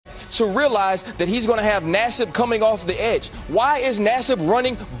to realize that he's going to have Nassib coming off the edge. Why is Nassib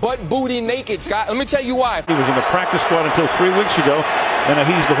running butt booty naked, Scott? Let me tell you why. He was in the practice squad until 3 weeks ago, and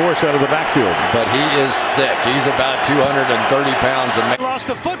he's the horse out of the backfield. But he is thick. He's about 230 pounds. He lost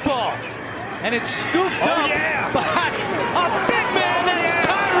a football, and it's scooped up by a big man. That's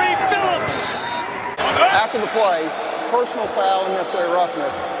Tyree Phillips. After the play, personal foul and necessary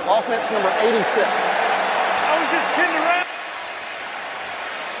roughness. Offense number 86. I was just kidding around.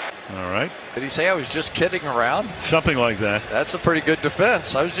 All right. Did he say I was just kidding around? Something like that. That's a pretty good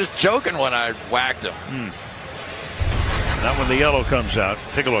defense. I was just joking when I whacked him. Not when the yellow comes out.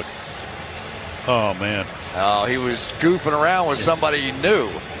 Take a look. Oh, man. Oh, he was goofing around with somebody he knew.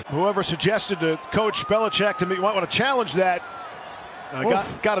 Whoever suggested to Coach Belichick to me might want to challenge that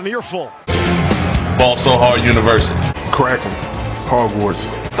got an earful. Ball So Hard University. Kraken, Hogwarts.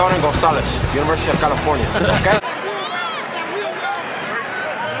 Tony Gonzalez, University of California. Okay?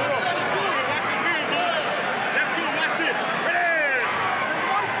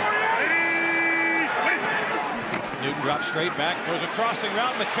 Newton drops straight back, goes a crossing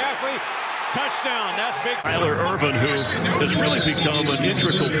route. McCaffrey, touchdown. That's big. Tyler Ervin, who has really become an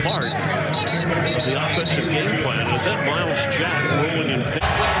integral part of the offensive game plan. Is that Miles Jack rolling in pain?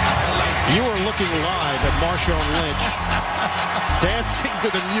 You are looking live at Marshawn Lynch dancing to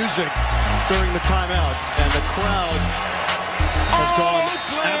the music during the timeout, and the crowd has gone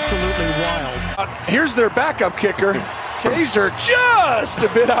absolutely wild. Here's their backup kicker. Kaiser just a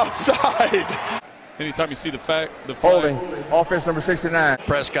bit outside. Anytime you see the flag. Holding, offense number 69.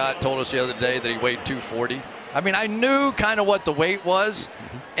 Prescott told us the other day that he weighed 240. I mean, I knew kind of what the weight was,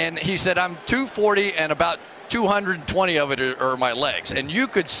 and he said, I'm 240 and about 220 of it are my legs. And you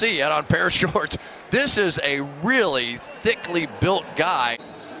could see it on a pair of shorts. This is a really thickly built guy.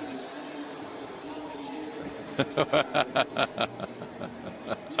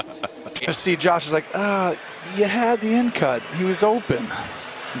 I see Josh is like, you had the end cut. He was open.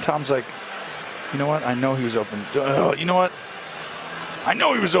 And Tom's like, you know what? I know he was open. You know what? I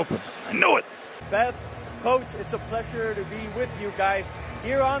know he was open. I know it. Beth, Coach, it's a pleasure to be with you guys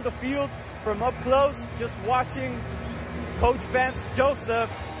here on the field from up close, just watching Coach Vance Joseph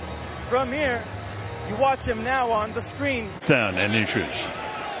from here. You watch him now on the screen. Down and inches.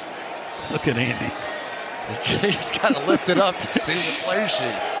 Look at Andy. He's got to lift it up to see the play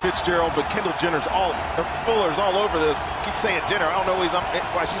sheet. Fitzgerald, but Kendall Jenner's Fuller's all over this. Keep saying Jenner. I don't know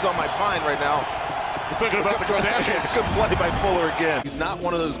why she's on my mind right now. You're thinking about the Kardashians. Good play by Fuller again. He's not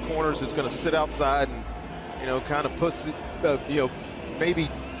one of those corners that's going to sit outside and, kind of pussy, maybe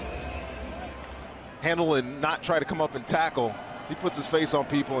handle and not try to come up and tackle. He puts his face on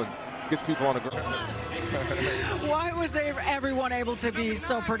people and gets people on the ground. Why was everyone able to be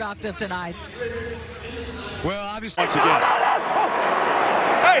so productive tonight? Well, obviously. Once again.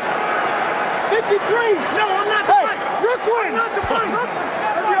 Hey! 53! No, I'm not the money! Brooklyn! I'm not the money!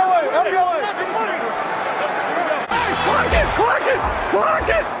 FBLA! Hey, clock it! Clock it! Clock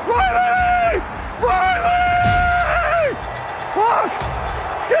it! Riley! Riley! Clock!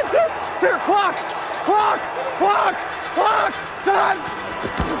 Get it! Here, clock! Clock! Clock! Clock! Time!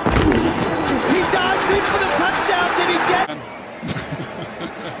 He dives in for the touchdown. Did he get?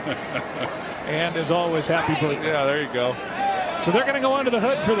 And as always, happy birthday. Yeah, there you go. So they're going to go under the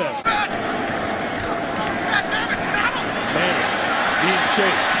hood for this. Manning being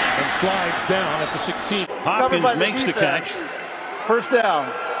chased and slides down at the 16. Hopkins makes the catch. First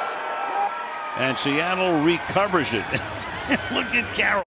down. And Seattle recovers it. Look at Carroll.